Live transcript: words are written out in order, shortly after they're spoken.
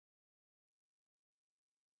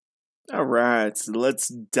All right, so let's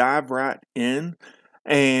dive right in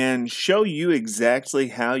and show you exactly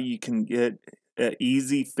how you can get an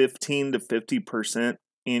easy 15 to 50%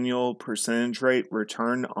 annual percentage rate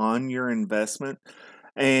return on your investment.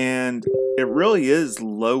 And it really is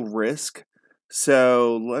low risk.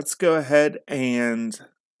 So let's go ahead and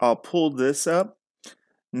I'll pull this up.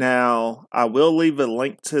 Now, I will leave a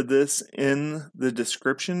link to this in the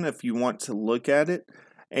description if you want to look at it.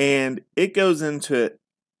 And it goes into an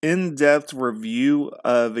in-depth review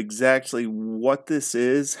of exactly what this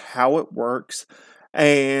is, how it works,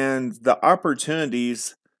 and the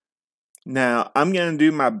opportunities. Now, I'm going to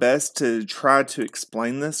do my best to try to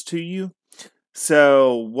explain this to you.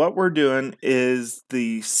 So, what we're doing is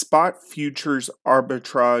the spot futures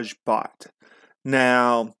arbitrage bot.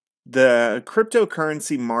 Now, the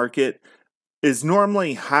cryptocurrency market is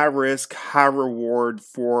normally high risk, high reward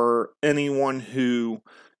for anyone who,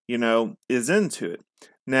 is into it.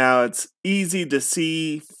 Now, it's easy to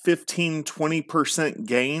see 15-20%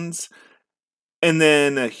 gains, and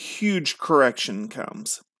then a huge correction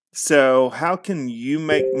comes. So, how can you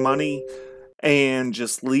make money and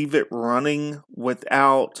just leave it running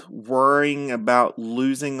without worrying about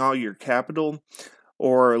losing all your capital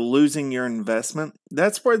or losing your investment?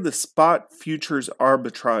 That's where the spot futures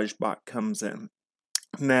arbitrage bot comes in.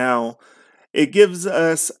 Now, it gives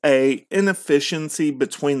us a inefficiency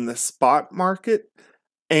between the spot market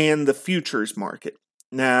and the futures market.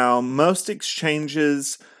 Now, most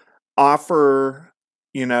exchanges offer,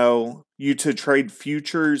 you to trade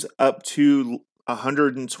futures up to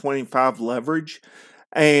 125 leverage,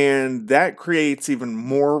 and that creates even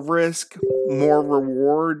more risk, more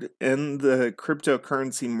reward in the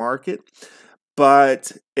cryptocurrency market,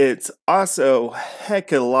 but it's also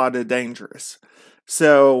heck of a lot of dangerous.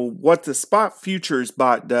 So what the spot futures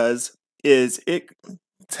bot does is it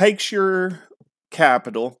takes your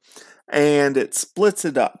capital and it splits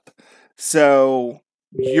it up. So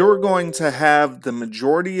you're going to have the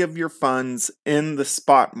majority of your funds in the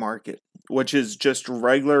spot market, which is just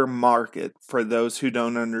regular market. For those who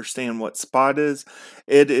don't understand what spot is,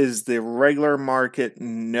 it is the regular market,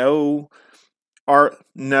 no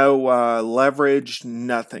leverage,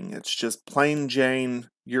 nothing. It's just plain Jane.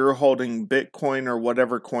 You're holding Bitcoin or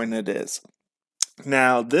whatever coin it is.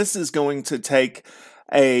 Now, this is going to take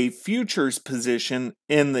a futures position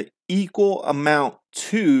in the equal amount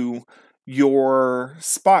to your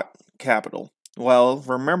spot capital. Well,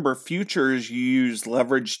 remember, futures, you use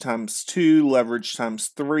leverage times 2, leverage times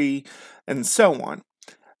 3, and so on.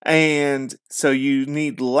 And so you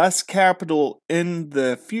need less capital in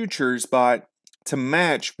the futures bot to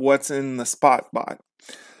match what's in the spot bot.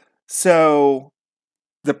 So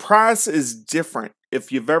the price is different. If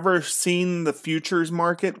you've ever seen the futures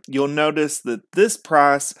market, you'll notice that this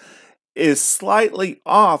price is slightly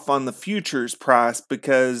off on the futures price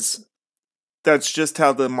because that's just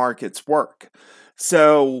how the markets work.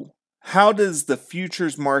 So, how does the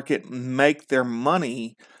futures market make their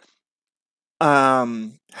money?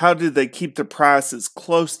 How do they keep the price as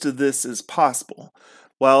close to this as possible?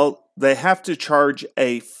 Well, they have to charge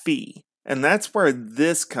a fee, and that's where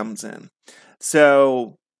this comes in.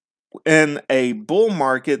 So, in a bull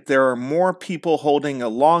market, there are more people holding a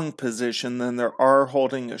long position than there are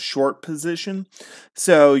holding a short position.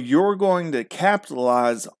 So you're going to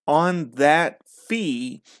capitalize on that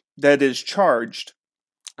fee that is charged.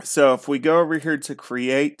 So if we go over here to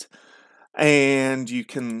create, and you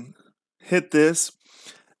can hit this.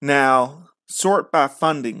 Now, sort by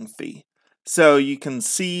funding fee. So you can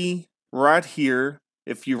see right here,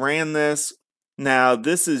 if you ran this, now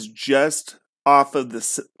this is just off of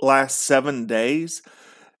the last 7 days,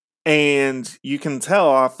 and you can tell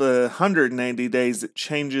off the 180 days it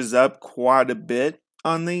changes up quite a bit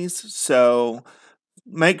on these. So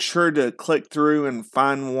make sure to click through and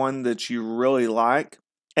find one that you really like.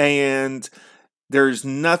 And there's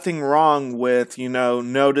nothing wrong with,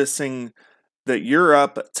 noticing that you're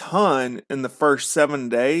up a ton in the first 7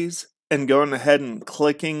 days and going ahead and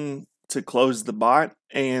clicking to close the bot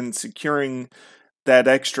and securing that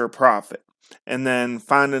extra profit, and then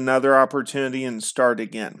find another opportunity and start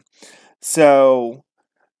again. So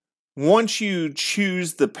once you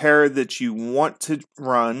choose the pair that you want to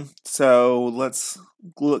run, so let's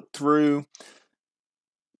look through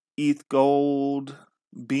ETH Gold,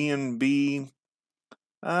 BNB.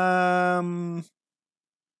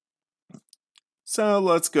 So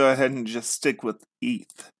let's go ahead and just stick with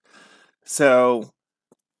ETH. So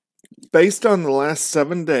based on the last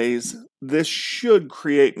 7 days, this should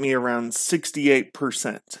create me around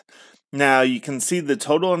 68%. Now you can see the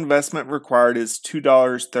total investment required is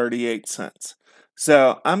 $2.38.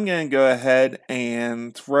 So I'm going to go ahead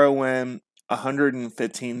and throw in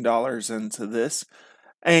 $115 into this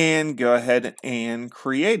and go ahead and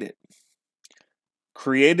create it.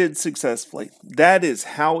 Created successfully. That is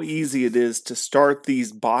how easy it is to start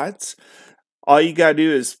these bots. All you got to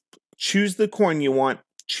do is choose the coin you want,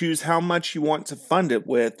 choose how much you want to fund it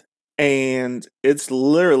with, and it's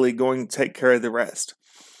literally going to take care of the rest.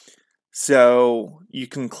 So you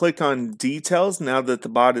can click on details now that the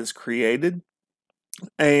bot is created,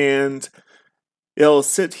 and it'll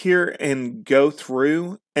sit here and go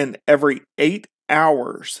through, and every 8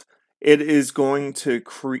 hours it is going to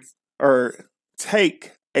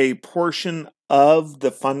take a portion of the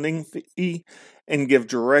funding fee and give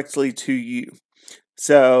directly to you.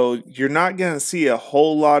 So you're not going to see a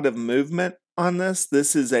whole lot of movement on this.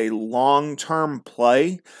 This is a long-term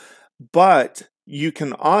play, but you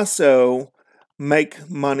can also make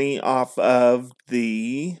money off of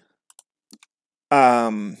the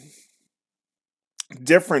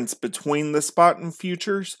difference between the spot and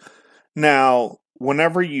futures. Now,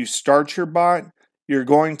 whenever you start your bot, you're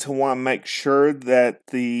going to want to make sure that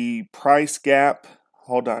the price gap,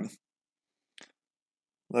 hold on,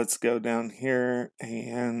 let's go down here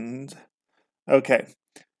and, okay.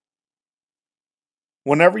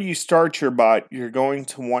 Whenever you start your bot, you're going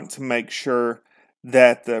to want to make sure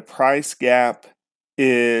that the price gap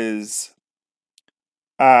is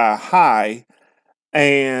high,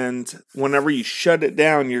 and whenever you shut it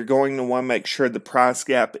down, you're going to want to make sure the price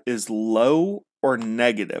gap is low or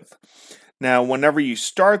negative. Now, whenever you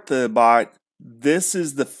start the bot, this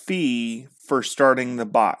is the fee for starting the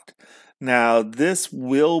bot. Now, this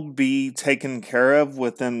will be taken care of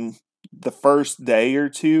within the first day or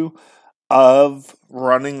two of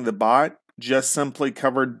running the bot, just simply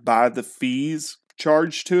covered by the fees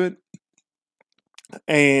charged to it.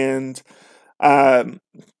 And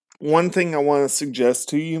one thing I want to suggest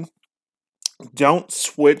to you, don't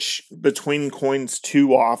switch between coins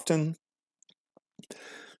too often,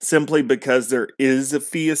 simply because there is a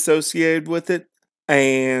fee associated with it.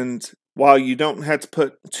 And while you don't have to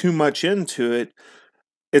put too much into it,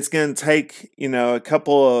 it's going to take, a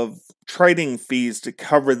couple of trading fees to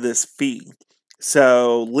cover this fee.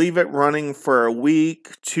 So leave it running for a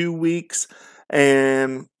week, 2 weeks,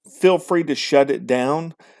 and feel free to shut it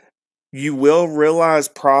down. You will realize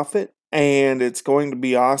profit, and it's going to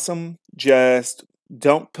be awesome. Just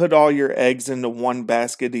don't put all your eggs into one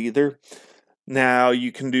basket either. Now,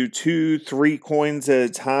 you can do 2, 3 coins at a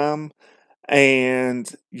time,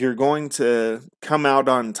 and you're going to come out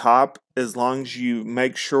on top as long as you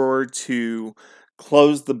make sure to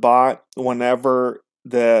close the bot whenever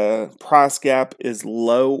the price gap is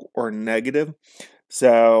low or negative.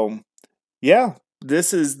 So, yeah,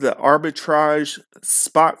 this is the arbitrage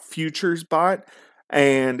spot futures bot,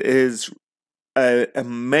 and is an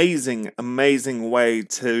amazing way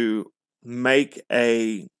to make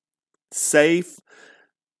a safe,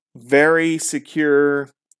 very secure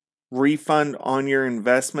refund on your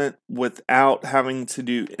investment without having to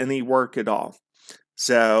do any work at all.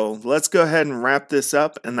 So let's go ahead and wrap this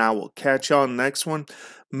up, and I will catch you on the next one.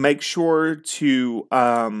 Make sure to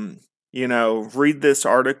read this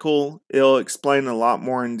article. It'll explain a lot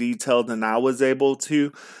more in detail than I was able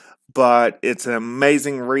to, but it's an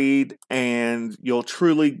amazing read, and you'll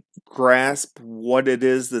truly grasp what it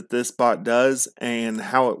is that this bot does and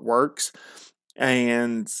how it works.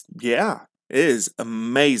 And yeah, it is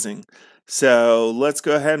amazing. So let's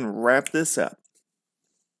go ahead and wrap this up.